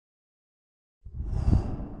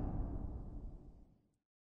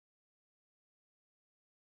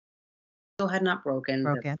had not broken.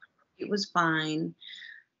 Broken. It was fine.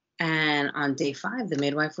 And on day 5, the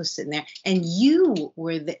midwife was sitting there, and you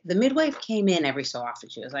were the midwife came in every so often.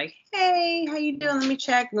 She was like, "Hey, how you doing? Let me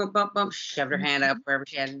check." Bump, bump, bump. Shoved her hand up wherever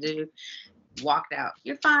she had to do. Walked out.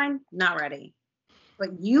 You're fine. Not ready.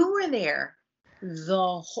 But you were there the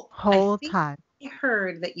whole. Whole I think time. I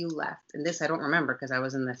heard that you left, and this I don't remember because I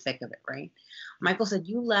was in the thick of it. Right? Michael said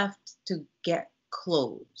you left to get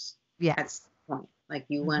clothes. Yes. At some point, like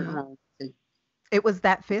you went home. It was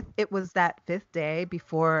that fifth day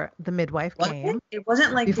before the midwife came. It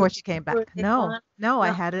wasn't like before she came back. No, No. I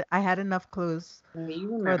had enough clothes You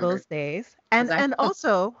for remember. those days. And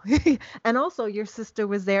also and also your sister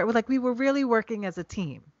was there. Like we were really working as a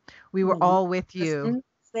team. We were all with you.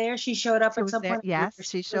 There, she showed up She at was some there. point. Yes,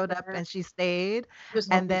 she showed up and she stayed.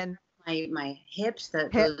 And then my hips,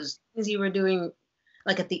 those things you were doing,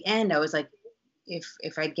 like at the end, I was like,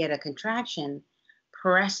 if I'd get a contraction,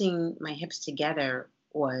 pressing my hips together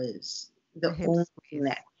was the only thing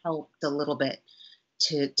that helped a little bit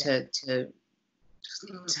to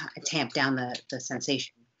tamp down the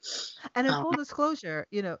sensation. And in full disclosure,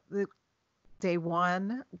 day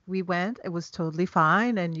 1 we went, it was totally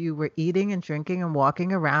fine, and you were eating and drinking and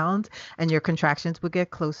walking around, and your contractions would get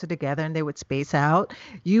closer together and they would space out.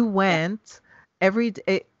 You went every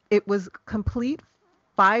day. It was complete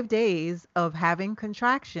 5 days of having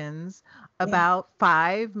contractions about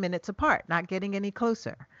 5 minutes apart, not getting any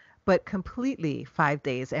closer, but completely 5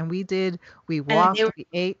 days. And we walked, we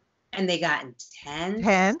ate. And they got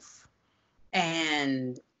intense.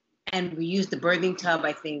 And we used the birthing tub,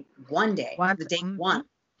 I think, one day. Day one.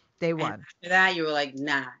 Day 1. After that, you were like,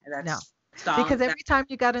 nah, that's no. Because every time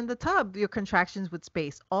you got in the tub, your contractions would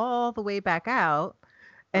space all the way back out.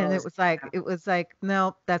 And it was like,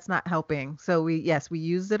 no, that's not helping. So we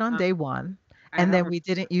used it on day 1, and then we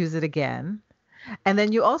didn't use it again. And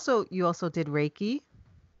then you also did Reiki.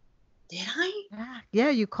 Did I? Yeah,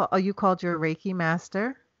 you called your Reiki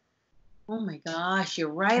master. Oh my gosh, you're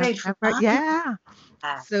right. I forgot. Yeah.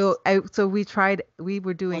 So we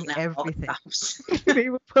were doing everything. We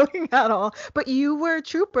were pulling out all, but you were a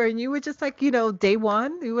trooper, and you were just like, day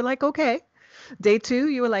 1, you were like, okay. Day 2,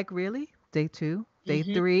 you were like, really? Day 2? Day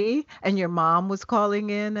 3, and your mom was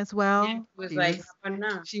calling in as well.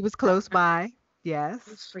 Yeah, she was close by. Yes.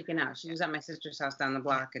 She was freaking out. She was at my sister's house down the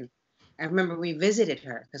block, and I remember we visited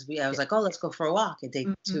her because I was like, oh, let's go for a walk at day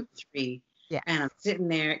 2, 3. Yeah. And I'm sitting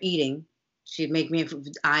there eating. She'd make me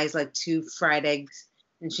eyes like 2 fried eggs,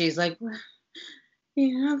 and she's like, well,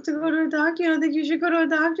 you have to go to a doctor. You don't think you should go to a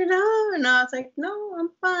doctor now? And I was like, no,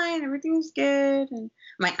 I'm fine. Everything's good. And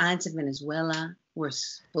my aunts in Venezuela were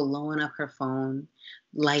blowing up her phone,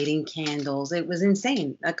 lighting candles. It was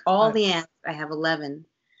insane. Like all the aunts, I have 11,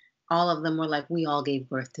 all of them were like, we all gave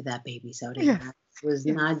birth to that baby. So it was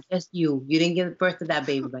not just you. You didn't give birth to that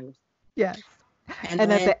baby by yourself. Yes. And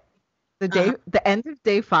then, at the end of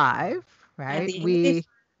day 5, right?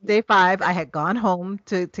 Day 5, I had gone home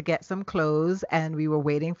to get some clothes, and we were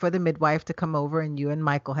waiting for the midwife to come over, and you and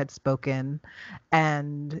Michael had spoken,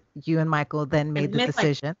 and you and Michael then made the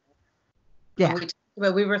decision.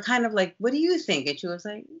 But we were kind of like, what do you think? And she was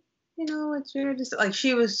like, it's your decision. Like,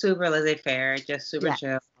 she was super laissez-faire, just super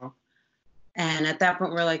chill. And at that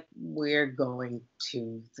point, we're like, we're going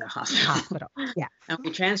to the hospital. Yeah. And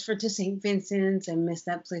we transferred to St. Vincent's. I miss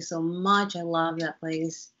that place so much. I love that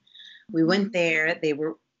place. We went there. They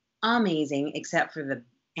were amazing, except for the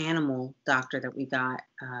animal doctor that we got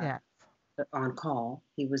on call.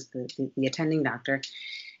 He was the attending doctor.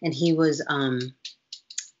 And he was,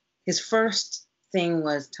 his first thing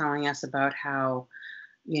was telling us about how,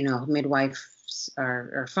 midwives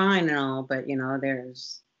are fine and all, but,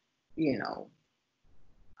 there's,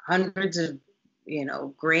 hundreds of,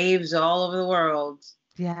 graves all over the world.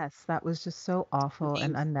 Yes, that was just so awful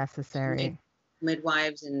and unnecessary.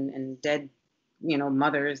 Midwives and dead,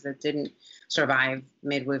 mothers that didn't survive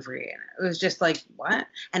midwifery. And it was just like, what?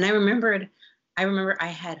 And I remember I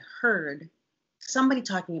had heard somebody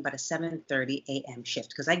talking about a 7:30 a.m. shift,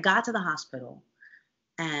 because I got to the hospital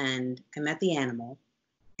and I met the animal,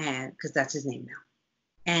 and because that's his name now.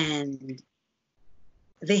 And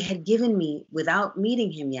they had given me, without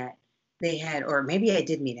meeting him yet, or maybe I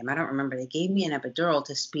did meet him, I don't remember. They gave me an epidural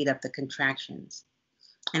to speed up the contractions.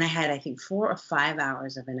 And I had, I think, 4 or 5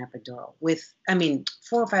 hours of an epidural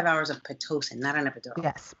 4 or 5 hours of Pitocin, not an epidural.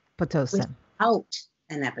 Yes, Pitocin. Without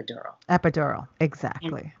an epidural. Epidural,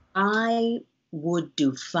 exactly. And I would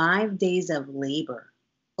do 5 days of labor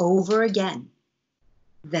over again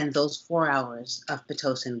than those 4 hours of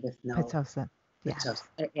Pitocin with no Pitocin.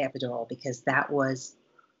 epidural, because that was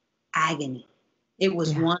agony. It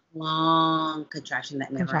was one long contraction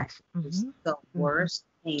that never ended. It was the worst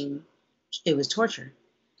pain. It was torture.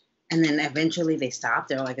 And then eventually they stopped.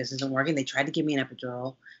 They were like, this isn't working. They tried to give me an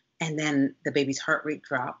epidural. And then the baby's heart rate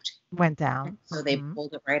dropped. Went down. So they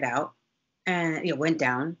pulled it right out. And it went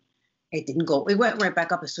down. It didn't go. It went right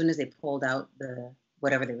back up as soon as they pulled out the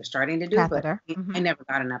whatever they were starting to do. Catheter. But I never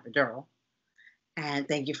got an epidural. And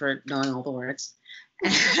thank you for knowing all the words.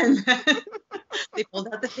 And they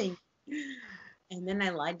pulled out the thing. And then I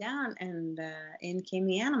lied down, and in came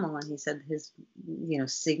the animal, and he said his,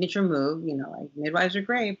 signature move, like midwives are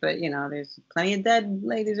great, but there's plenty of dead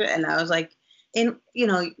ladies, and I was like,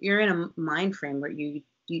 you're in a mind frame where you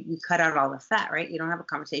cut out all the fat, right? You don't have a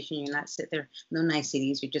conversation, you're not sit there, no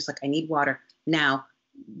niceties, you're just like, I need water now,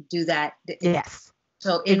 do that. Yes.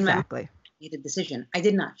 So in my made a decision. I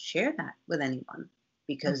did not share that with anyone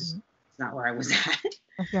because it's not where I was at.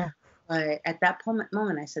 Okay. But at that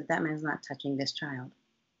moment, I said, that man's not touching this child.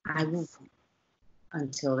 I will wait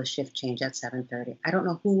until the shift change at 7:30. I don't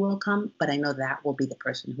know who will come, but I know that will be the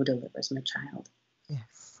person who delivers my child.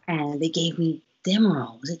 Yes. And they gave me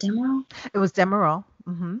Demerol. Was it Demerol? It was Demerol.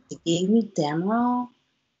 Mm-hmm. They gave me Demerol,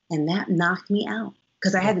 and that knocked me out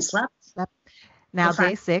because I hadn't slept. Now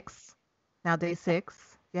day 6.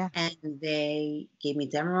 Yeah. And they gave me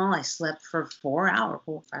Demerol. I slept for 4 hours,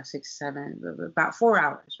 4, 5, 6, 7, about 4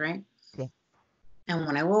 hours, right? Yeah. And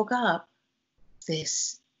when I woke up,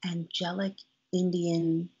 this angelic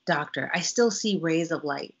Indian doctor, I still see rays of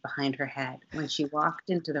light behind her head when she walked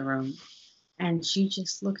into the room. And she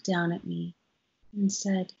just looked down at me and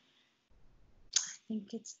said, I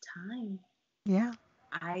think it's time. Yeah.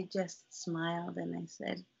 I just smiled and I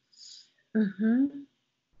said,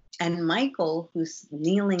 And Michael, who's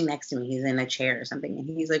kneeling next to me, he's in a chair or something, and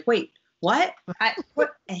he's like, wait, what?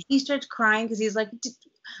 What? And he starts crying because he's like,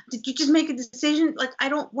 did you just make a decision? Like,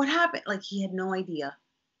 what happened? Like, he had no idea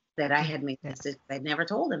that I had made this decision. I'd never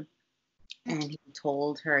told him. And he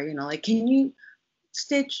told her, like, can you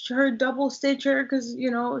double stitch her? Because,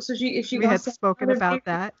 so if she we wants had spoken about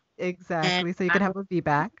that. Exactly. And so you could have a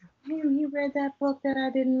feedback. Man, he read that book that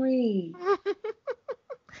I didn't read.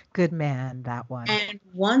 Good man, that one. And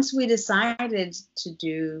once we decided to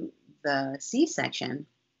do the C-section,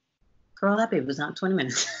 girl, that baby was not 20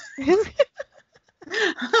 minutes. Can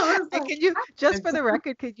you, just for the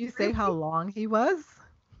record, could you say how long he was?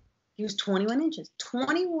 He was 21 inches.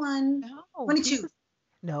 21. No, 22.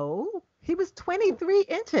 No, he was 23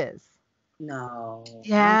 inches. No.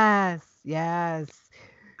 Yes.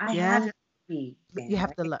 I had to be. You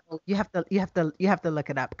have to look. You have to look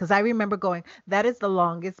it up because I remember going, that is the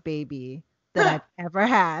longest baby that I've ever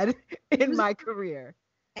had in my career.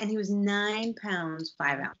 And he was 9 pounds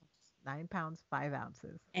 5 ounces. 9 pounds 5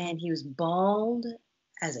 ounces. And he was bald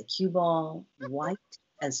as a cue ball, white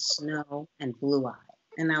as snow, and blue eyed.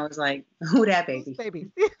 And I was like, who that baby?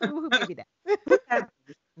 Who baby that?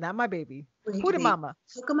 Not my baby. Who the mama?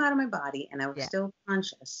 Took him out of my body, and I was still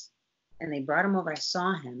conscious. And they brought him over. I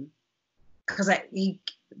saw him because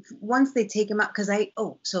once they take him out,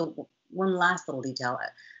 so one last little detail.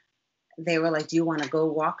 They were like, do you want to go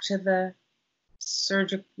walk to the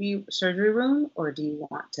surgery room, or do you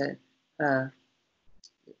want to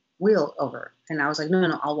wheel over? And I was like,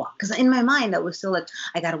 no, I'll walk. Because in my mind, I was still like,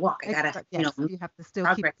 I got to walk. I got to, you have to still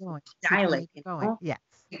keep going. Dilate. Going. Yes.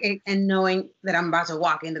 And knowing that I'm about to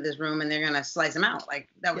walk into this room and they're going to slice him out. Like,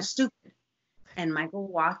 that was stupid. And Michael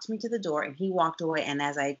walked me to the door and he walked away. And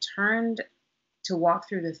as I turned to walk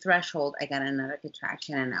through the threshold, I got another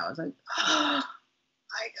contraction and I was like, oh,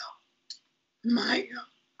 Michael.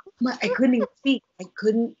 I couldn't even speak. I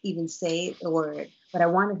couldn't even say the word, but I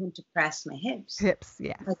wanted him to press my hips.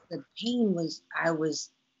 Yeah. But the pain I was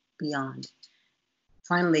beyond.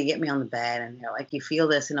 Finally, they get me on the bed and they're like, you feel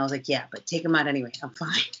this? And I was like, yeah, but take him out anyway. I'm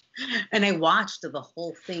fine. And I watched the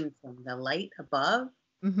whole thing from the light above.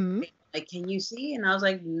 Mm-hmm. Like, can you see? And I was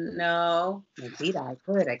like, no. Maybe I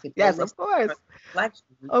could. Yes, of course.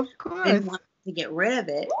 Of course. I didn't want to get rid of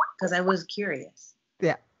it because I was curious.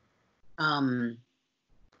 Yeah.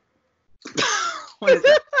 What is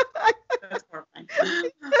that? That's horrifying.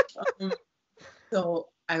 So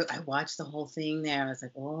I watched the whole thing there. I was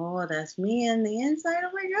like, oh, that's me on the inside.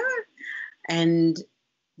 Oh my God. And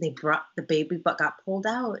the baby got pulled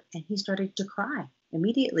out and he started to cry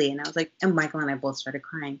immediately. And I was like, and Michael and I both started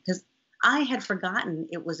crying because I had forgotten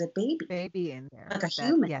it was a baby. Baby in there. Like a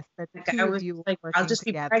human. Yes. Like I was like, I'll just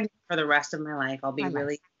be pregnant for the rest of my life. I'll be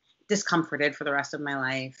really discomforted for the rest of my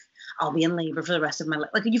life. I'll be in labor for the rest of my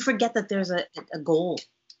life. Like, you forget that there's a goal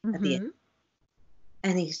at the end.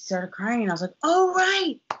 And he started crying, and I was like, oh,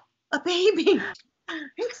 right, a baby.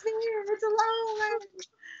 It's there. It's alive.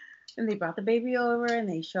 And they brought the baby over and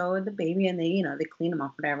they showed the baby and they clean him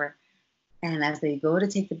up, whatever. And as they go to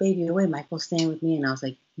take the baby away, Michael's staying with me. And I was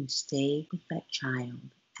like, you stay with that child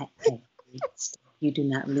at every step. You do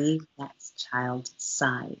not leave that child's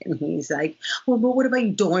side. And he's like, well, what about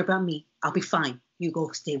you? Don't worry about me. I'll be fine. You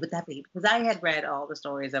go stay with that baby. Because I had read all the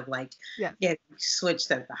stories of like, getting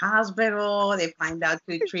switched at the hospital. They find out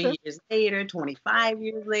 2-3 years later, 25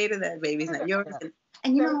 years later, that baby's not yours.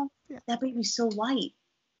 And that baby's so white.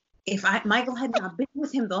 If Michael had not been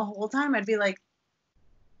with him the whole time, I'd be like,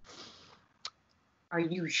 are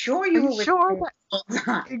you sure you were with him the whole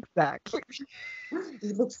time? Exactly.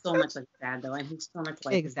 He looks so much like dad, though, and he's so much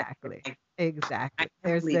like exactly.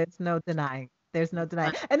 There's no denying. There's no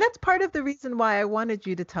denying. And that's part of the reason why I wanted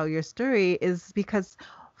you to tell your story, is because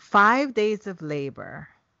 5 days of labor,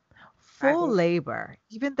 full labor,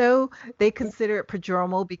 even though they consider it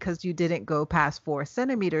prodromal because you didn't go past 4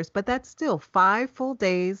 centimeters, but that's still 5 full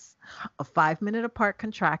days of 5-minute apart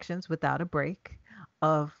contractions without a break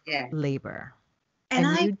of labor.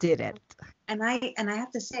 And you did it. And I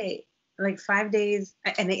have to say, like 5 days,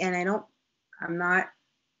 I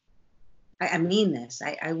mean this.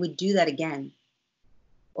 I would do that again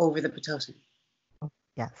over the Pitocin.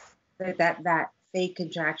 Yes. That fake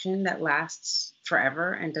contraction that lasts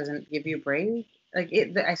forever and doesn't give you a break. Like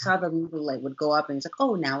I saw the needle light would go up and it's like,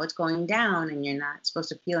 oh, now it's going down and you're not supposed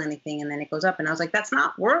to feel anything, and then it goes up, and I was like, that's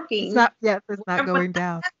not working. It's not going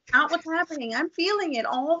down. That's not what's happening. I'm feeling it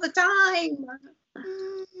all the time.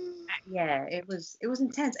 Yeah, it was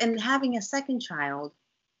intense. And having a second child,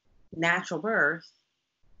 natural birth.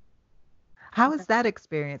 How was that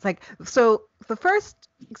experience? Like, so the first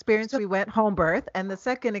experience we went home birth, and the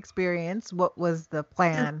second experience, what was the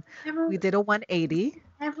plan? We did a 180.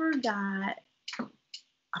 Never got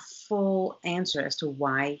a full answer as to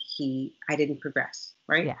why I didn't progress,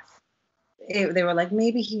 right? Yes. They were like,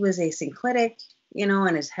 maybe he was asynclitic,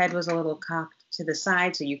 and his head was a little cocked to the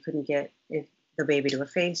side, so you couldn't get the baby to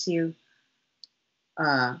efface you,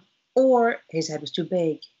 or his head was too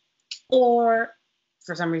big, or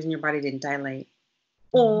for some reason your body didn't dilate,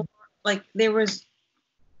 or like there was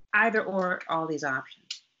either or all these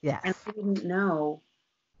options. Yes. And I didn't know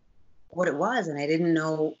what it was, and I didn't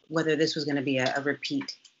know whether this was going to be a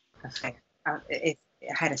repeat effect. If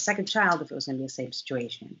I had a second child, if it was going to be the same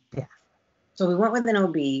situation. Yeah. So we went with an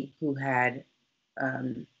OB who had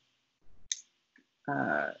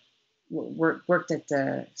worked at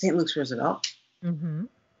the St. Luke's Roosevelt,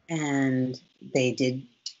 and they did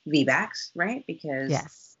VBACs, right?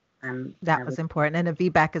 Because that was important. And a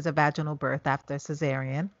VBAC is a vaginal birth after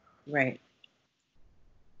cesarean, right?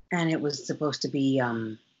 And it was supposed to be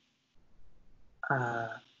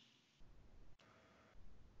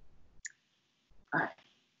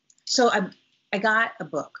so I got a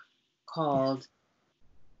book called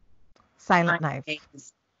Silent Knife.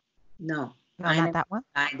 No, not that one.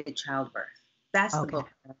 Guided Childbirth. That's the book.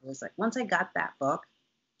 I was like, once I got that book,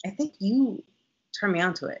 I think you turned me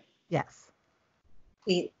on to it. Yes.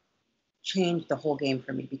 It changed the whole game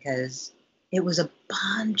for me because it was a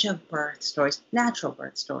bunch of birth stories, natural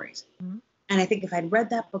birth stories. And I think if I'd read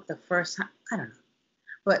that book the first time, I don't know.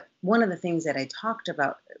 But one of the things that I talked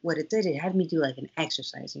about, what it did, it had me do like an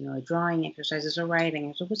exercise, drawing exercises or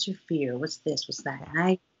writing. So what's your fear? What's this? What's that?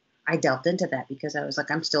 And I delved into that because I was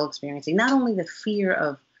like, I'm still experiencing not only the fear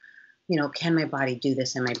of, can my body do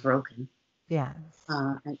this? Am I broken? Yes.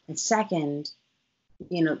 And second,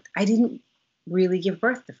 I didn't really give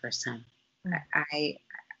birth the first time.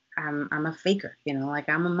 I'm a faker, like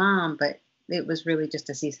I'm a mom, but it was really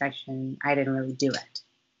just a C-section. I didn't really do it.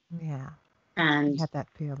 Yeah. And you had that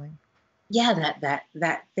feeling. Yeah,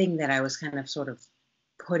 that thing that I was kind of sort of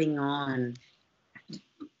putting on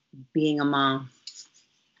being a mom.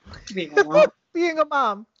 Being a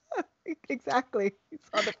mom. Exactly. You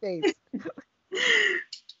saw the face.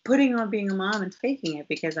 Putting on being a mom and faking it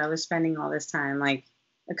because I was spending all this time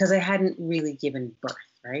because I hadn't really given birth,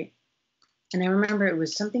 right? And I remember it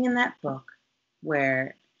was something in that book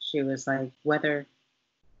where she was like, whether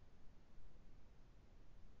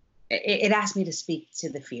it asked me to speak to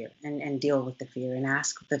the fear and deal with the fear and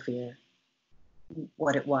ask the fear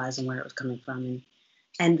what it was and where it was coming from.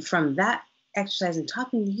 And from that exercise and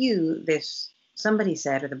talking to you, somebody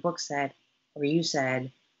said, or the book said, or you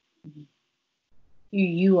said,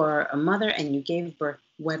 you are a mother and you gave birth,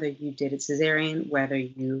 whether you did it cesarean, whether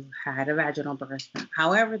you had a vaginal birth,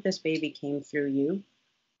 however this baby came through you,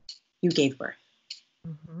 you gave birth.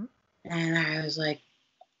 And I was like,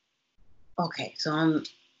 okay, so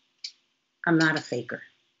I'm not a faker.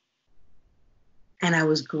 And I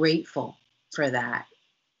was grateful for that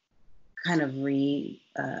kind of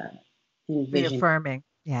reaffirming.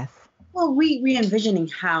 Yes. Well, re-envisioning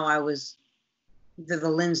how I was, the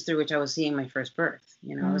lens through which I was seeing my first birth.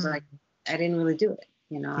 I was like, I didn't really do it.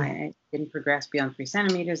 I didn't progress beyond 3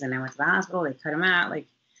 centimeters, and I went to the hospital. They cut him out. Like,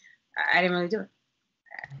 I didn't really do it.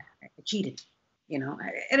 I cheated.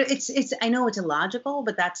 It's. I know it's illogical,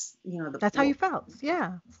 but that's That's how you felt.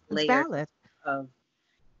 Yeah, it's layer valid.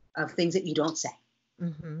 of things that you don't say.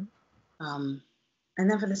 Mm-hmm. And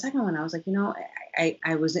then for the second one, I was like,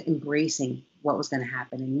 I was embracing what was going to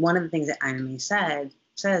happen. And one of the things that Anime says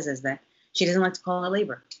is that she doesn't like to call it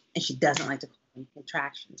labor, and she doesn't like to call them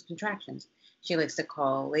contractions. She likes to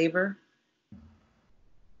call labor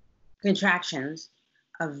contractions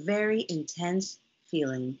a very intense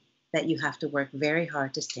feeling that you have to work very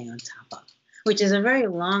hard to stay on top of, which is a very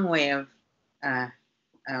long way of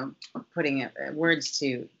putting words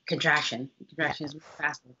to contraction. Contraction is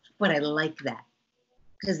faster, but I like that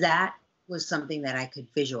because that was something that I could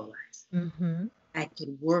visualize. Mm-hmm. I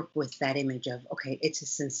could work with that image of, okay, it's a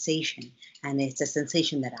sensation, and it's a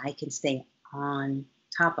sensation that I can stay on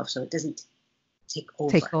top of, so it doesn't take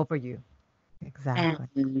over you. Exactly.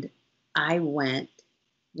 And I went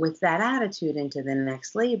with that attitude into the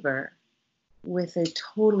next labor with a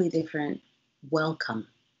totally different welcome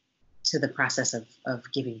to the process of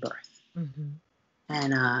giving birth. Mm-hmm.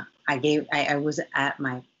 And I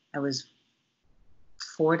was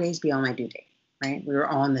 4 days beyond my due date, right? We were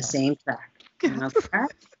all on the same track. And I was like, all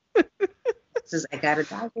right. Says, I got a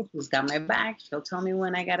doctor. She's got my back. She'll tell me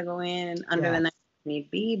when I got to go in under the night if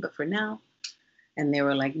need be. But for now, and they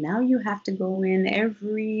were like, now you have to go in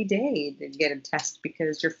every day to get a test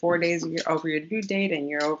because you're 4 days over your due date and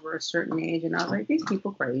you're over a certain age. And I was like, these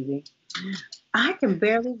people crazy. I can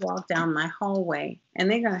barely walk down my hallway, and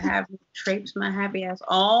they're going to have me traipse my happy ass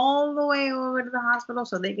all the way over to the hospital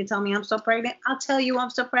so they can tell me I'm still pregnant. I'll tell you I'm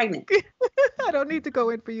still pregnant. I don't need to go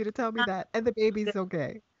in for you to tell me that. And the baby's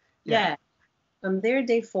okay. Yeah. From there,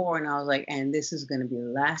 day 4, and I was like, and this is going to be the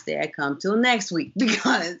last day I come till next week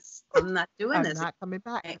because I'm not doing this. I'm not coming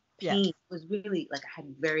back. My pain was really, like, I had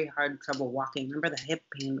very hard trouble walking. Remember, the hip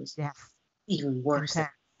pain was even worse than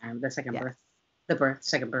the second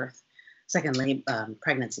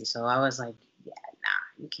pregnancy. So I was like, yeah,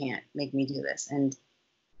 nah, you can't make me do this. And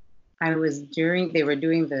they were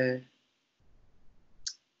doing the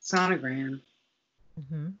sonogram,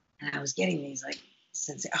 and I was getting these like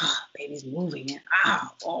sense, baby's moving, and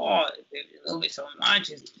baby's moving so much.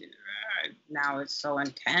 Now it's so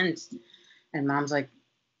intense. And mom's like,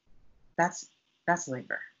 that's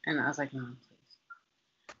labor. And I was like, Mom,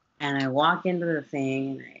 please. And I walk into the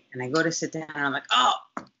thing, and I go to sit down, and I'm like,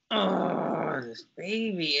 this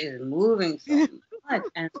baby is moving so much.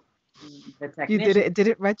 And the technician, it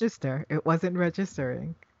didn't register. It wasn't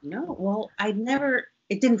registering. No, well,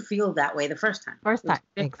 it didn't feel that way the first time.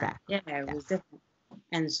 Exactly. Yeah, it was different.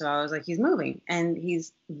 And so I was like, he's moving, and he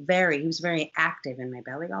was very active in my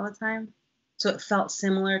belly all the time. So it felt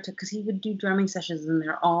similar to, because he would do drumming sessions in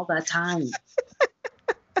there all the time.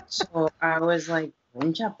 So I was like,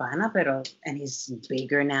 and he's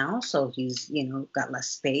bigger now, so he's, got less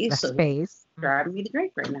space. He's driving me to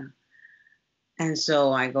drink right now. And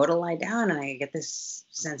so I go to lie down, and I get this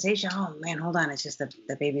sensation, oh man, hold on, it's just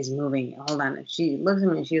the baby's moving. Hold on. And she looks at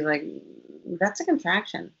me, and she's like, that's a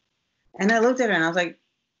contraction. And I looked at her, and I was like,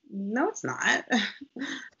 no, it's not. And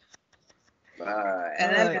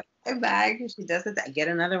then I get back, she does it. I get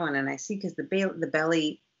another one, and I see, because the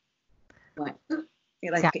belly went, the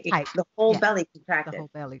whole belly contracted. The whole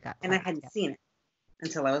belly got tight. And I hadn't seen it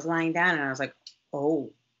until I was lying down, and I was like,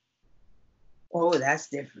 oh, that's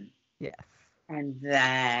different. Yes. And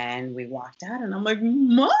then we walked out, and I'm like,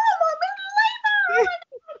 Mom, I'm in labor.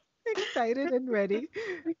 Excited and ready.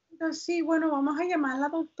 Sí, bueno, vamos a llamar a la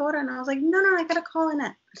doctora. And I was like, no, I gotta call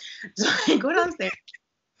Annette. So I go downstairs.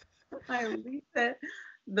 I leave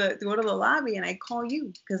go to the lobby, and I call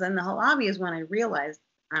you, because in the lobby is when I realized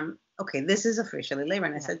this is officially labor.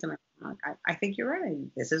 And I said to my mom, I think you're right.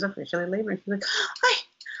 This is officially labor. And she's like,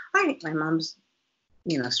 hi. My mom's,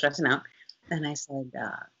 stressing out. And I said,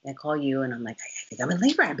 I call you, and I'm like, I think I'm in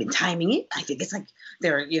labor. I've been timing it. I think it's like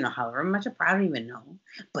there, however much I don't even know,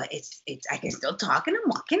 but it's I can still talk, and I'm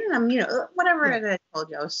walking, and I'm, whatever that I told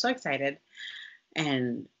you. I was so excited,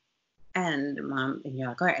 and Mom, and you're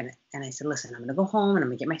like, all right, and I said, listen, I'm gonna go home, and I'm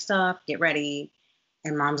gonna get my stuff, get ready,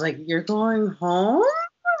 and Mom's like, you're going home,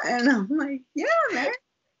 and I'm like, yeah, man.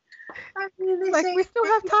 I mean, we still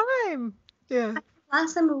have time. Yeah.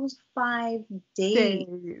 Last time it was 5 days.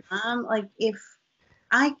 Like, if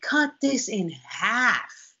I cut this in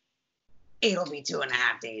half, it'll be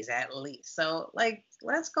 2.5 days at least. So, like,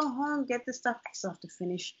 let's go home, get this stuff. I still have to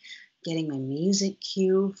finish getting my music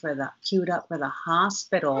queued up for the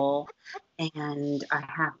hospital, and I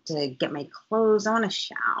have to get my clothes. I want to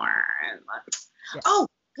shower. Yeah. Oh,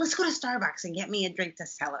 let's go to Starbucks and get me a drink to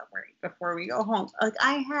celebrate before we go home. Like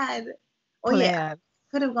I had, Plan.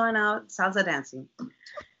 could have gone out salsa dancing.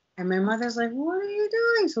 And my mother's like, what are you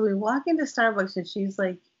doing? So we walk into Starbucks and she's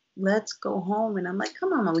like, let's go home. And I'm like,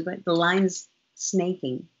 come on, Mom. The line's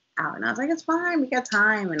snaking out. And I was like, it's fine. We got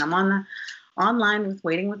time. And I'm online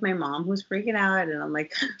waiting with my mom who's freaking out. And I'm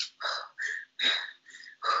like,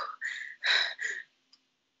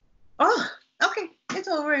 oh, okay, it's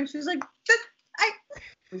over. And she's like,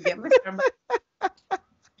 we get my Starbucks.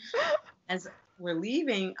 As we're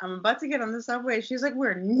leaving, I'm about to get on the subway. She's like,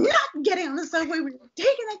 we're not getting on the subway. We're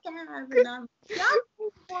taking a cab. And I'm not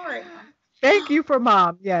for it. Thank you for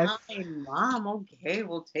Mom. Yes. Hey, Mom, okay,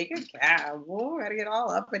 we'll take a cab. Oh, I gotta get all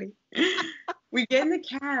uppity. We get in the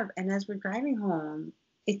cab, and as we're driving home,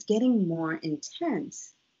 it's getting more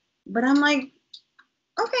intense. But I'm like,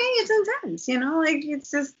 okay, it's intense, like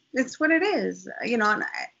it's what it is, and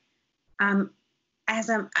I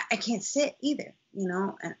can't sit either, and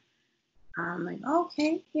I'm like,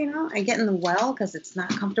 okay, I get in the well because it's not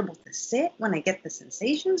comfortable to sit when I get the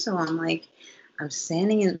sensation. So I'm like, I'm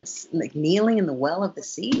standing and like kneeling in the well of the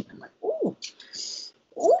seat. I'm like, ooh,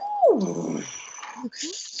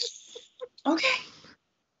 okay.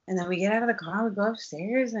 And then we get out of the car, we go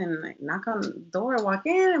upstairs and like knock on the door, walk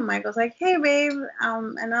in, and Michael's like, hey, babe.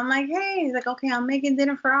 And I'm like, hey. He's like, okay, I'm making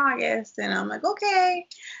dinner for August. And I'm like, okay.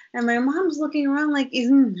 And my mom's looking around like,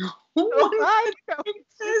 isn't no one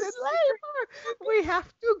We have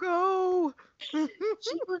to go. She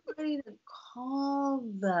was ready to call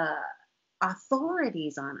the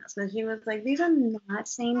authorities on us. But she was like, these are not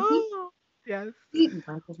sane people. Yes.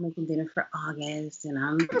 Michael's making dinner for August, and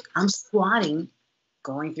I'm squatting,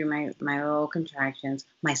 going through my little contractions,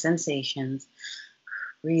 my sensations,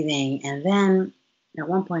 breathing. And then at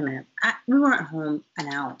one point, we weren't home an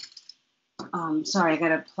hour. Sorry, I got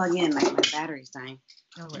to plug in. My battery's dying.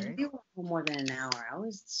 No worries. We weren't home more than an hour. I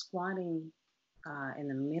was squatting in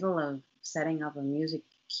the middle of setting up a music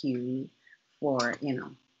cue for,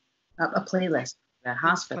 a playlist for the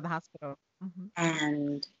hospital. For the hospital. Mm-hmm.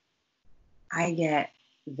 And I get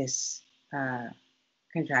this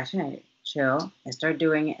contraction. I chill. I start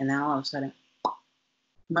doing it, and then all of a sudden,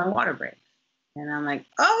 my water breaks. And I'm like,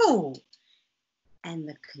 oh! And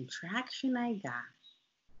the contraction I got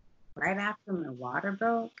right after my water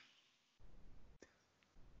broke,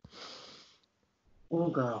 oh,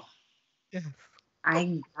 girl. Yes.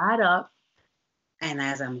 I got up, and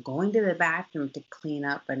as I'm going to the bathroom to clean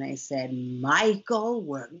up, and I said, Michael,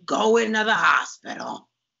 we're going to the hospital.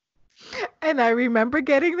 And I remember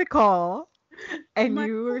getting the call, and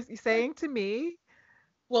you were saying to me,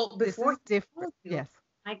 well, before this is different. Yes.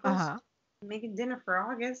 Michael's making dinner for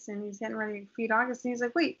August, and he's getting ready to feed August, and he's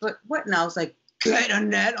like, wait, but what? And I was like, get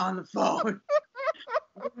Annette on the phone.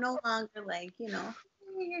 We're no longer like, you're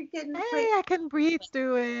getting I can breathe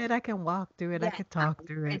through it. I can walk through it. Yeah, I can talk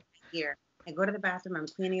through it. Here. I go to the bathroom. I'm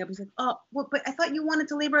cleaning up. He's like, oh, well, but I thought you wanted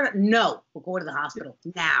to labor. No, we'll go to the hospital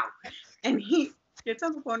now. And he gets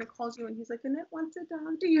on the phone and calls you, and he's like, Annette wants to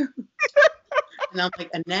talk to you. And I'm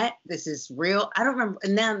like, Annette, this is real. I don't remember.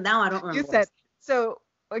 And now I don't remember. You said, so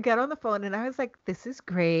I got on the phone, and I was like, this is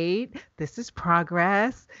great. This is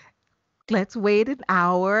progress. Let's wait an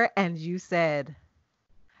hour. And you said,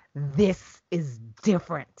 this is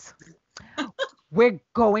different. We're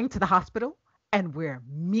going to the hospital, and we're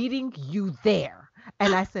meeting you there.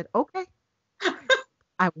 And I said, okay,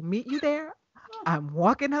 I will meet you there. I'm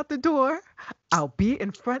walking out the door. I'll be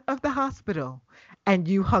in front of the hospital. And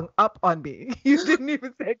you hung up on me. You didn't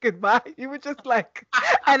even say goodbye. You were just like,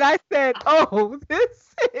 and I said, oh,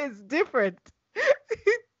 this is different.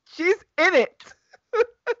 She's in it.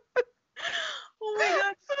 Oh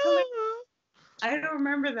my God. I don't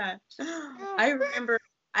remember that. I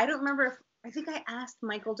don't remember if, I think I asked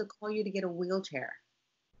Michael to call you to get a wheelchair.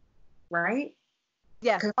 Right?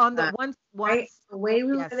 Yes. On the once the way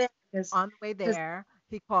we were there. On the way there,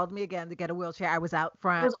 he called me again to get a wheelchair. I was out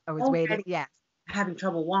front. I was waiting. Yes. Having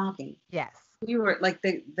trouble walking. Yes. We were like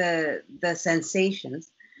the sensations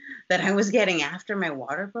that I was getting after my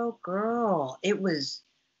water broke, girl. It was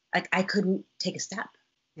like I couldn't take a step.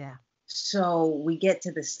 Yeah. So we get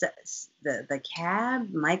to the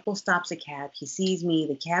cab. Michael stops a cab. He sees me.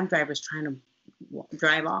 The cab driver's trying to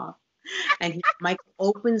drive off, and Michael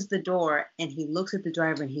opens the door and he looks at the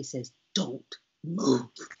driver and he says, "Don't move."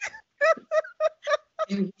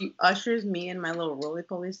 And he ushers me and my little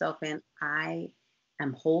roly-poly self in. I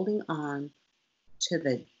am holding on to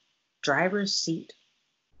the driver's seat,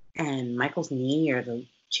 and Michael's knee or the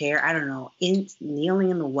chair, I don't know, kneeling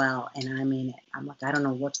in the well, and I'm in it. I'm like, I don't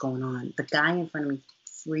know what's going on. The guy in front of me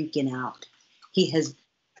freaking out. He has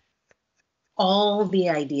all the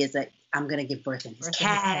ideas that I'm going to give birth in his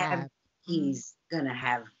cab. He's going to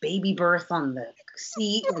have baby birth on the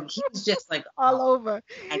seat. Like, he's just like, all over.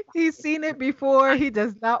 He's seen it before. He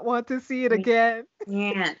does not want to see it again.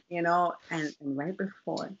 Can't, and right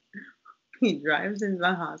before he drives into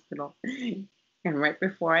the hospital, and right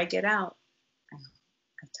before I get out, I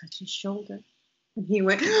touch his shoulder, and he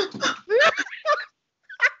went, and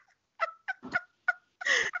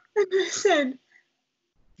I said,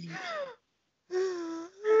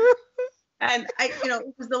 and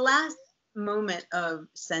it was the last moment of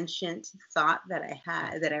sentient thought that I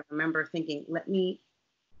had, that I remember thinking, let me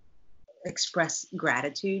express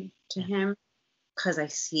gratitude to him, because I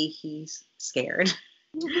see he's scared.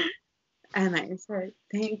 And I said,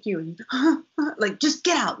 thank you. And, like, just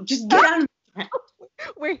get out.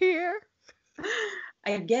 We're here.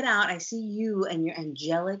 I get out. I see you and your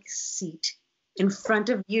angelic seat in front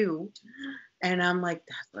of you. And I'm like,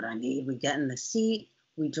 that's what I need. We get in the seat.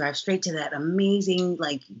 We drive straight to that amazing,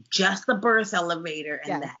 like, just the birth elevator.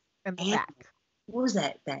 And and the back. What was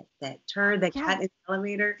that turd that got in the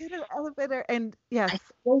elevator? And yes. I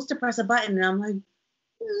supposed to press a button, and I'm like,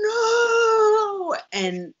 no.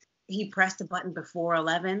 And he pressed a button before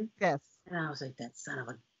 11. Yes. And I was like, that son of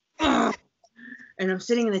a... And I'm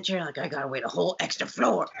sitting in the chair like, I got to wait a whole extra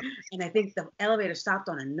floor. And I think the elevator stopped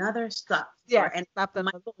on another stop. Yeah. And stopped on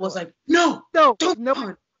Michael was like, no,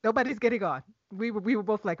 nobody's getting on. We were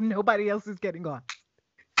both like, nobody else is getting on.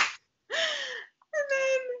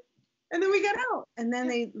 And then we got out. And then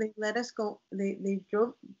they let us go. They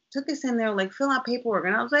took us in there, like, fill out paperwork.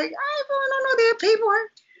 And I was like, I don't know their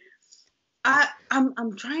paperwork.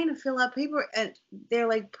 I'm trying to fill out paperwork, and they're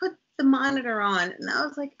like, put the monitor on. And I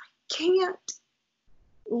was like, I can't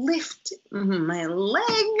lift my leg.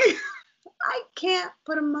 I can't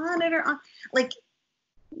put a monitor on. Like,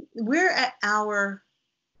 we're at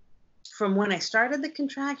from when I started the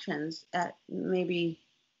contractions at maybe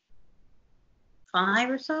 5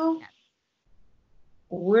 or so. Yeah.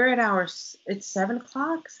 We're at it's 7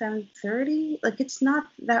 o'clock, 7:30. Like, it's not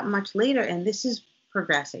that much later, and this is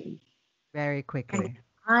progressing very quickly. And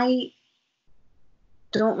I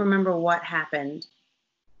don't remember what happened.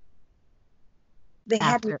 They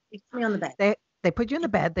had me on the bed. They put you in the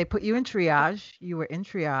bed. They put you in triage. You were in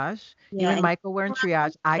triage. Yeah, you and Michael were in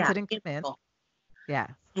triage. I couldn't come in. Yeah.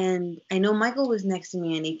 And I know Michael was next to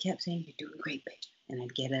me, and he kept saying, "You're doing great, babe." And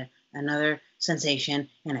I'd get another sensation,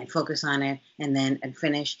 and I'd focus on it, and then I'd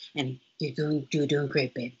finish, and you're doing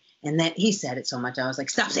great, babe. And then he said it so much, I was like,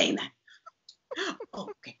 stop saying that. Oh,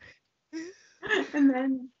 okay. And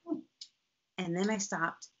then I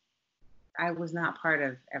stopped. I was not part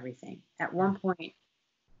of everything. At one point,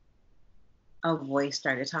 a voice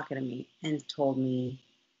started talking to me and told me,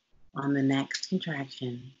 on the next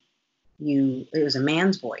contraction, it was a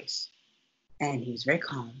man's voice, and he was very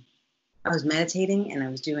calm. I was meditating, and I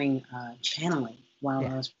was doing channeling while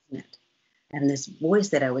I was pregnant. And this voice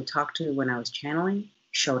that I would talk to when I was channeling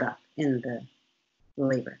showed up in the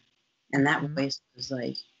labor. And that voice was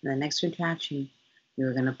like, in the next contraction,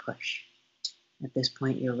 you're going to push. At this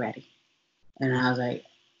point, you're ready. And I was like,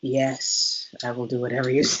 yes, I will do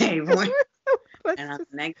whatever you say, boy. And on the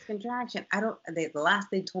next contraction, the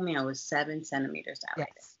last they told me I was 7 centimeters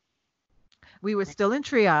dilated. Yes. We were still in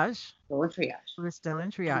triage. We were still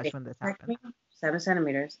in triage when this happened. 7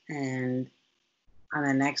 centimeters. And on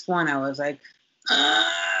the next one, I was like,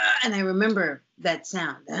 and I remember that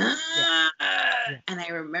sound. And I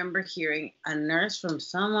remember hearing a nurse from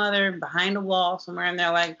some other behind a wall somewhere, and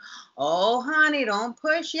they're like, oh, honey, don't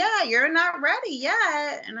push yet. You're not ready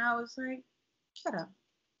yet. And I was like, shut up.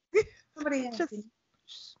 Somebody else.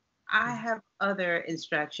 I have other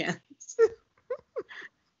instructions.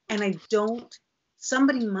 And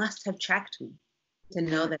somebody must have checked me to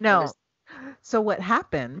know that. No. So what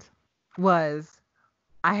happened was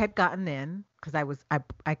I had gotten in because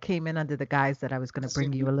I came in under the guise that I was going to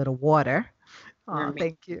bring you a little water. Oh,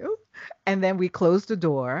 thank you. And then we closed the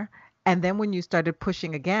door. And then when you started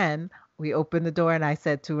pushing again, we opened the door, and I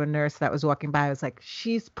said to a nurse that was walking by, I was like,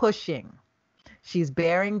 she's pushing. She's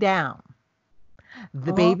bearing down.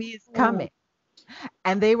 The baby is coming.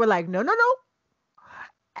 And they were like, no.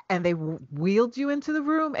 And they wheeled you into the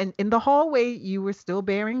room. And in the hallway, you were still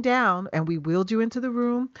bearing down. And we wheeled you into the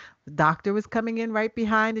room. The doctor was coming in right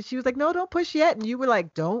behind. And she was like, no, don't push yet. And you were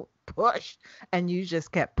like, don't push. And you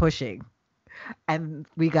just kept pushing. And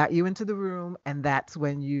we got you into the room. And that's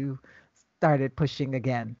when you started pushing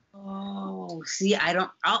again. Oh, see, I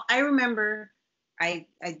remember I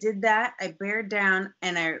did that. I bared down,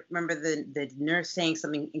 and I remember the nurse saying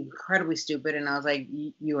something incredibly stupid, and I was like,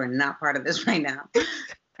 "You are not part of this right now."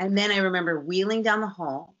 And then I remember wheeling down the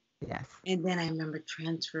hall. Yes. And then I remember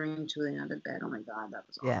transferring to another bed. Oh my God, that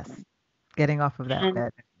was Yes. awful. Getting off of that And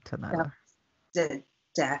bed to that another. was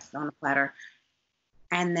death on a platter.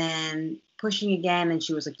 And then pushing again, and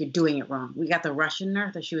she was like, "You're doing it wrong." We got the Russian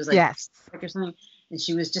nurse, and she was like, Yes. or something, and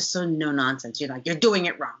she was just so no nonsense. You're like, "You're doing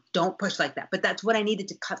it wrong. Don't push like that." But that's what I needed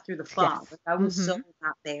to cut through the fog. Yes. Like, I was so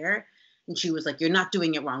not there, and she was like, "You're not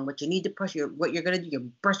doing it wrong. What you need to push, what you're gonna do,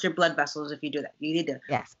 you burst your blood vessels if you do that. You need to,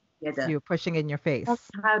 Yes. you had to You're pushing in your face. that's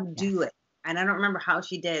how to do Yes. it." And I don't remember how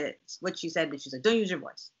she did it, what she said, but she's like, "Don't use your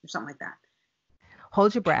voice," or something like that.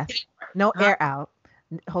 Hold your breath. No Huh? air out.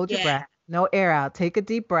 Hold your Yeah. breath. No air out. Take a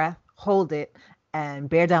deep breath. Hold it and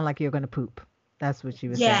bear down like you're going to poop. That's what she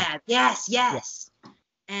was saying. Yeah. Yes.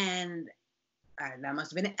 And that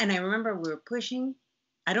must have been it. And I remember we were pushing.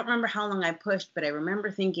 I don't remember how long I pushed, but I remember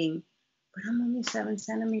thinking, but I'm only 7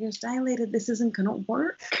 centimeters dilated. This isn't going to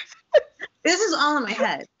work. This is all in my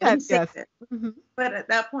head. I didn't say it. But at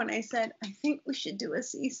that point, I said, "I think we should do a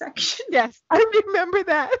C-section." Yes, I remember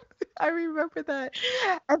that. I remember that.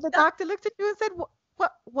 And the doctor looked at you and said,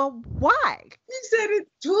 "What? Well, why?" He said, "It's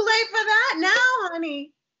too late for that now,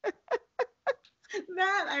 honey."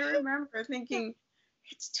 That I remember thinking,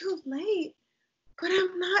 it's too late, but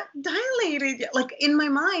I'm not dilated yet. Like, in my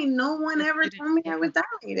mind, no one ever told me I was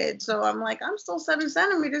dilated. So I'm like, I'm still 7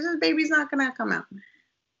 centimeters. This baby's not going to come out.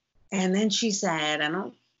 And then she said, "I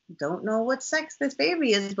don't know what sex this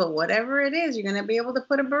baby is, but whatever it is, you're going to be able to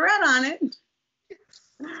put a barrette on it."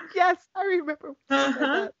 Yes, I remember.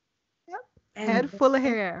 That. Yep. Head full of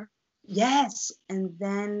hair. Yes. And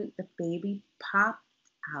then the baby popped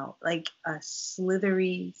out like a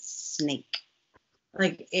slithery snake.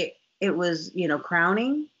 Like it was,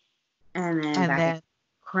 crowning and then back in.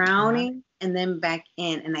 Crowning and then back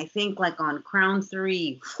in. And I think like on crown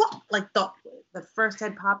 3, like the first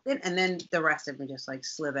head popped in, and then the rest of me just like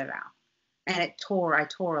slithered out. And I tore a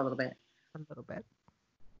little bit. A little bit.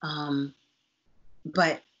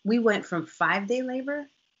 But we went from 5-day labor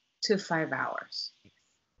to 5 hours.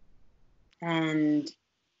 And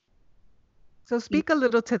so speak a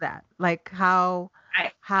little to that. Like how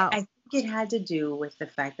I think it had to do with the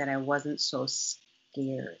fact that I wasn't so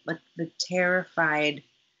scared. Like the terror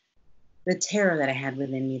that I had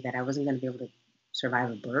within me that I wasn't going to be able to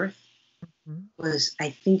survive a birth was,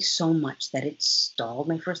 I think, so much that it stalled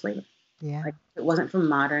my first labor. Yeah. Like, if it wasn't for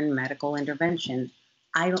modern medical intervention,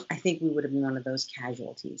 I think we would have been one of those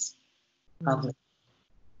casualties. Probably.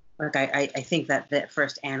 Like I think that the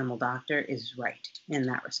first animal doctor is right in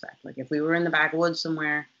that respect. Like if we were in the backwoods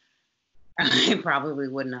somewhere, it probably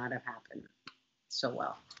would not have happened so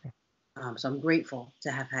well. So I'm grateful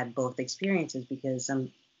to have had both experiences, because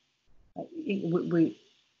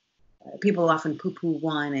people often poo-poo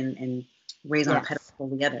one and raise on a pedestal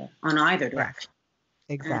the other, on either direction.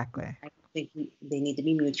 Exactly. And I think they need to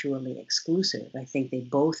be mutually exclusive. I think they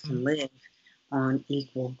both can live on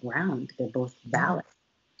equal ground. They're both valid.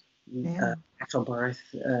 Natural birth,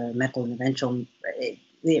 medical intervention,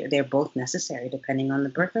 they're both necessary depending on the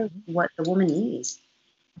birth of what the woman needs.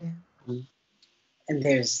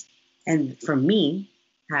 And for me,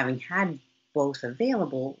 having had both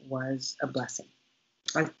available was a blessing,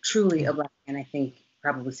 like truly a blessing, and I think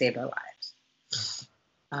probably saved our lives.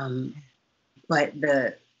 But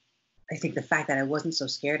I think the fact that I wasn't so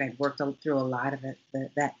scared, I'd worked through a lot of it,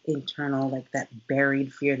 that internal, like that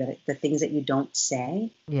buried fear, the things that you don't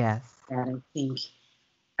say. Yes. That I think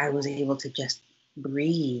I was able to just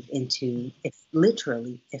breathe into, it's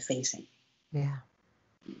literally effacing. Yeah.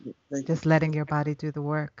 Like, just letting your body do the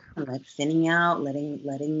work. Like thinning out,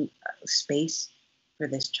 letting space for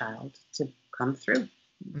this child to come through.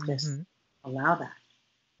 Just allow that.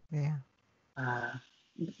 Yeah.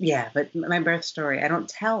 But my birth story, I don't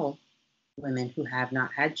tell women who have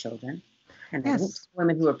not had children, and I don't tell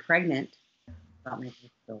women who are pregnant about my birth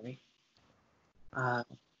story,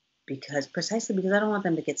 because I don't want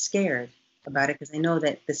them to get scared about it, because I know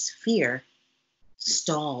that this fear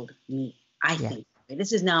stalled me. I think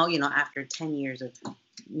this is now, after 10 years of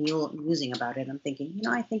musing about it, I'm thinking,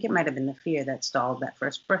 I think it might have been the fear that stalled that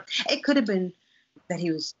first birth. It could have been that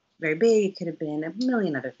he was very big. It could have been a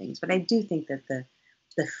million other things, but I do think that the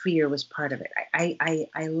fear was part of it.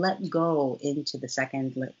 I let go into the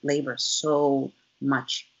second labor so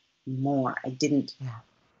much more. I didn't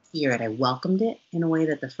fear it. I welcomed it in a way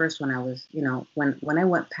that the first one I was, when I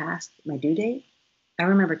went past my due date, I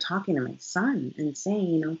remember talking to my son and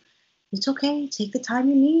saying, it's okay. Take the time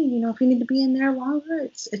you need. If you need to be in there longer,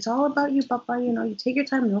 it's all about you, Papa. You take your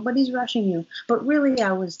time. Nobody's rushing you. But really,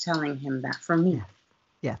 I was telling him that for me. Yes.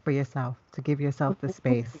 Yes, for yourself, to give yourself the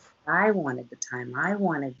space. I wanted the time. I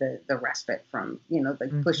wanted the respite from,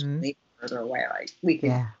 pushing me further away. Like we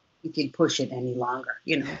could push it any longer,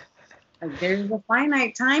 Like there's a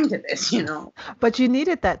finite time to this, But you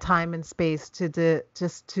needed that time and space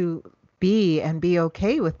just to be and be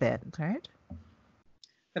okay with it, right?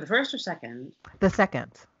 For the first or second? The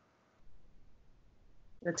second.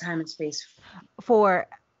 The time and space. For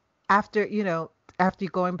after you're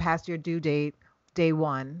going past your due date, day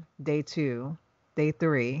 1, day 2, day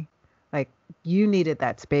 3, like you needed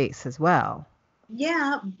that space as well.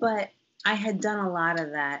 Yeah, but I had done a lot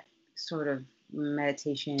of that sort of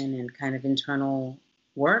meditation and kind of internal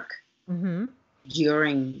work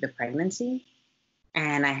during the pregnancy.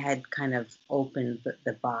 And I had kind of opened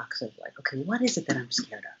the box of like, okay, what is it that I'm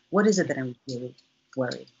scared of? What is it that I'm really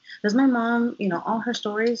worried? Because my mom, all her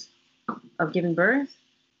stories of giving birth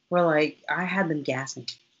were like, I had them gassing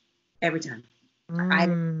every time. I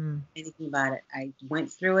didn't know anything about it. I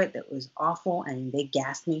went through it. That was awful. And they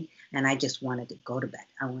gassed me. And I just wanted to go to bed.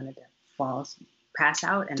 I wanted to pass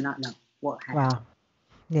out and not know what happened. Wow.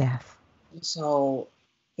 Yes. So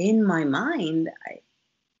in my mind,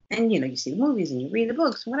 you see the movies and you read the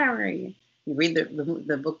books, whatever. You read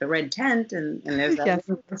the book, The Red Tent, and there's that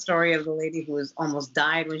story of the lady who almost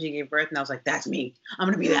died when she gave birth. And I was like, that's me. I'm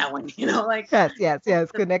going to be that one, like.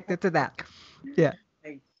 Yes. Connected to that. Yeah.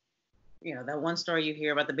 That one story you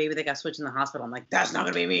hear about the baby that got switched in the hospital. I'm like, that's not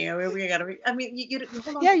gonna be me. We gotta be. I mean,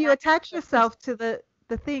 you attach yourself to the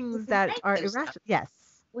things that are irrational. Yes.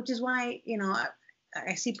 Which is why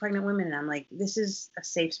I see pregnant women and I'm like, this is a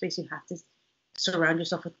safe space. You have to surround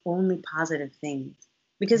yourself with only positive things,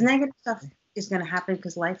 because negative stuff is gonna happen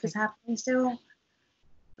because life is happening still.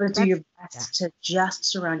 But do your best to just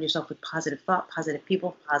surround yourself with positive thought, positive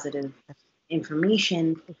people, positive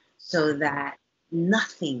information, so that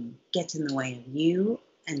nothing gets in the way of you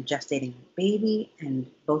and gestating a baby and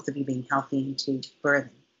both of you being healthy into birthing.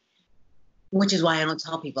 Which is why I don't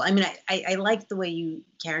tell people. I mean, I like the way you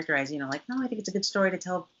characterize, like, no, I think it's a good story to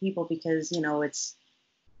tell people because, it's,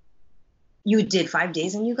 you did 5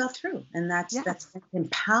 days and you got through. And that's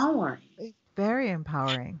empowering. It's very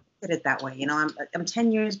empowering. Put it that way. I'm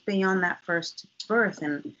 10 years beyond that first birth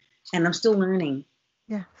and I'm still learning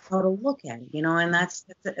how to look at it, and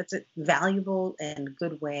it's a valuable and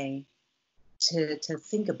good way to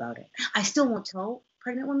think about it. I still won't tell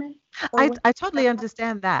pregnant women. I totally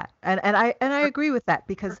understand that, and I agree with that,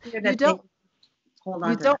 because you don't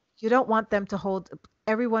want them to hold.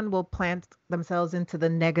 Everyone will plant themselves into the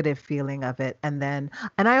negative feeling of it, and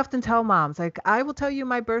I often tell moms, like, I will tell you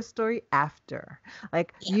my birth story after.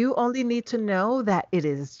 Like, you only need to know that it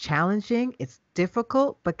is challenging, it's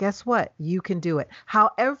difficult, but guess what? You can do it.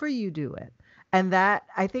 However you do it. And that,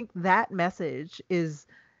 I think that message is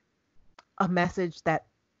a message that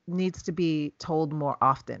needs to be told more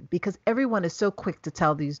often, because everyone is so quick to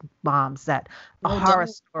tell these moms that a horror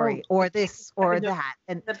story or this or that,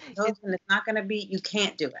 and it's not going to be, you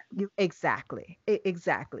can't do it. Exactly.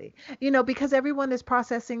 Because everyone is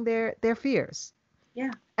processing their fears.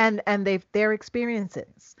 Yeah. And their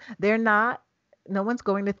experiences. No one's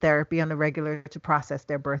going to therapy on a regular to process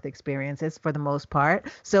their birth experiences for the most part.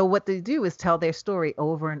 So what they do is tell their story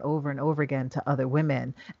over and over and over again to other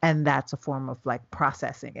women. And that's a form of like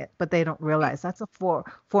processing it. But they don't realize that's a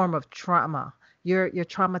form of trauma. You're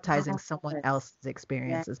traumatizing someone else's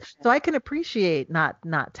experiences. So I can appreciate not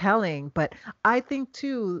telling, but I think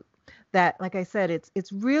too that, like I said,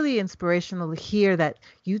 it's really inspirational to hear that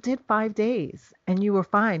you did 5 days and you were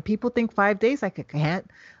fine. People think 5 days, I can't.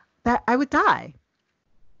 That I would die.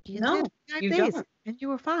 You did 5 days don't. And you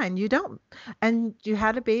were fine. You don't. And you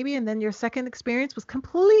had a baby, and then your second experience was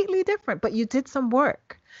completely different, but you did some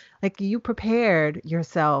work. Like, you prepared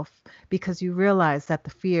yourself because you realized that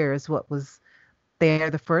the fear is what was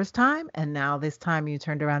there the first time, and now this time you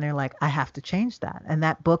turned around and you're like, I have to change that. And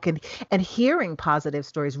that book and hearing positive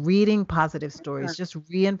stories, reading positive stories just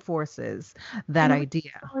reinforces that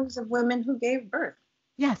idea. Stories of women who gave birth.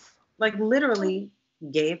 Yes. Like literally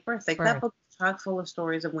gave birth. Like that book is chock full of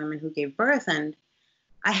stories of women who gave birth, and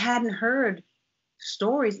I hadn't heard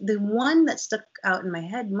stories. The one that stuck out in my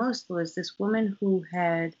head most was this woman who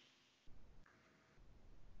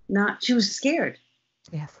she was scared.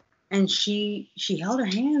 Yes. And she held her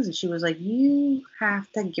hands and she was like, you have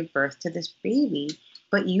to give birth to this baby,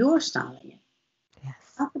 but you're stalling it. Yes.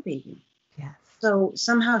 Not the baby. Yes. So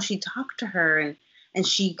somehow she talked to her and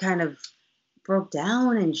she kind of broke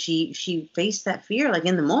down and she faced that fear like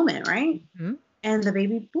in the moment, right? Mm-hmm. And the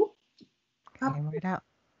baby Came right out.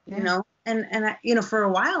 You Yeah. know, and I, you know, for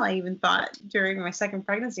a while I even thought during my second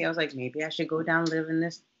pregnancy, I was like, maybe I should go down and live in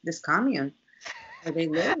this commune where they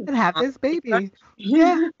live. And have this baby.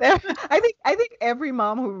 Yeah. I think every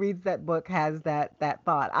mom who reads that book has that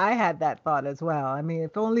thought. I had that thought as well. I mean,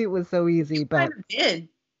 if only it was so easy, Kind but of did.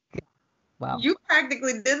 well. You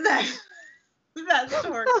practically did that. That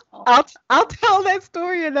story. I'll tell that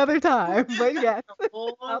story another time. But yes, A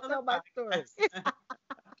whole I'll other tell my story. podcast.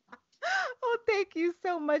 Oh, thank you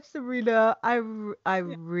so much, Zabryna. I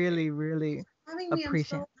Yeah. really, really Having me, I'm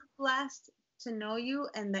appreciate so blessed to know you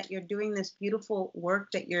and that you're doing this beautiful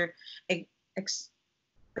work, that you're e-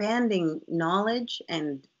 expanding knowledge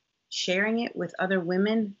and sharing it with other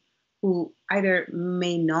women who either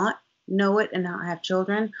may not know it and not have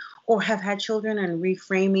children, or have had children, and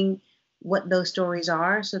reframing what those stories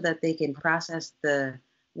are so that they can process the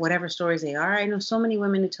whatever stories they are. I know so many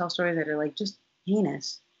women who tell stories that are like just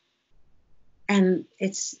heinous. And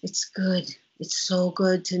it's good. It's so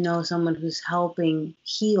good to know someone who's helping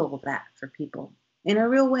heal that for people in a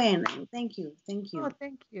real way. And thank you. Thank Oh, you.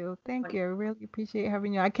 thank you. Thank Like, you. I really appreciate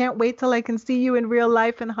having you. I can't wait till I can see you in real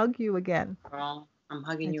life and hug you again. girl, I'm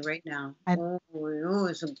hugging I, you right now. I, Oh,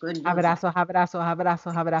 it's a good news. abrazo, abrazo,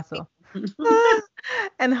 abrazo, abrazo. Ah,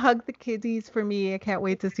 and hug the kiddies for me. I can't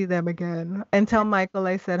wait to see them again. And tell Michael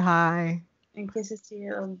I said hi. And kisses to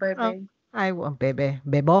you, little Oh, baby. I will, baby.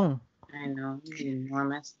 Bebong. I know.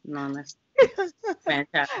 Enormous, enormous.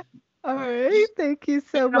 Fantastic. All right. Thank you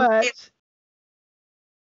so I'm much.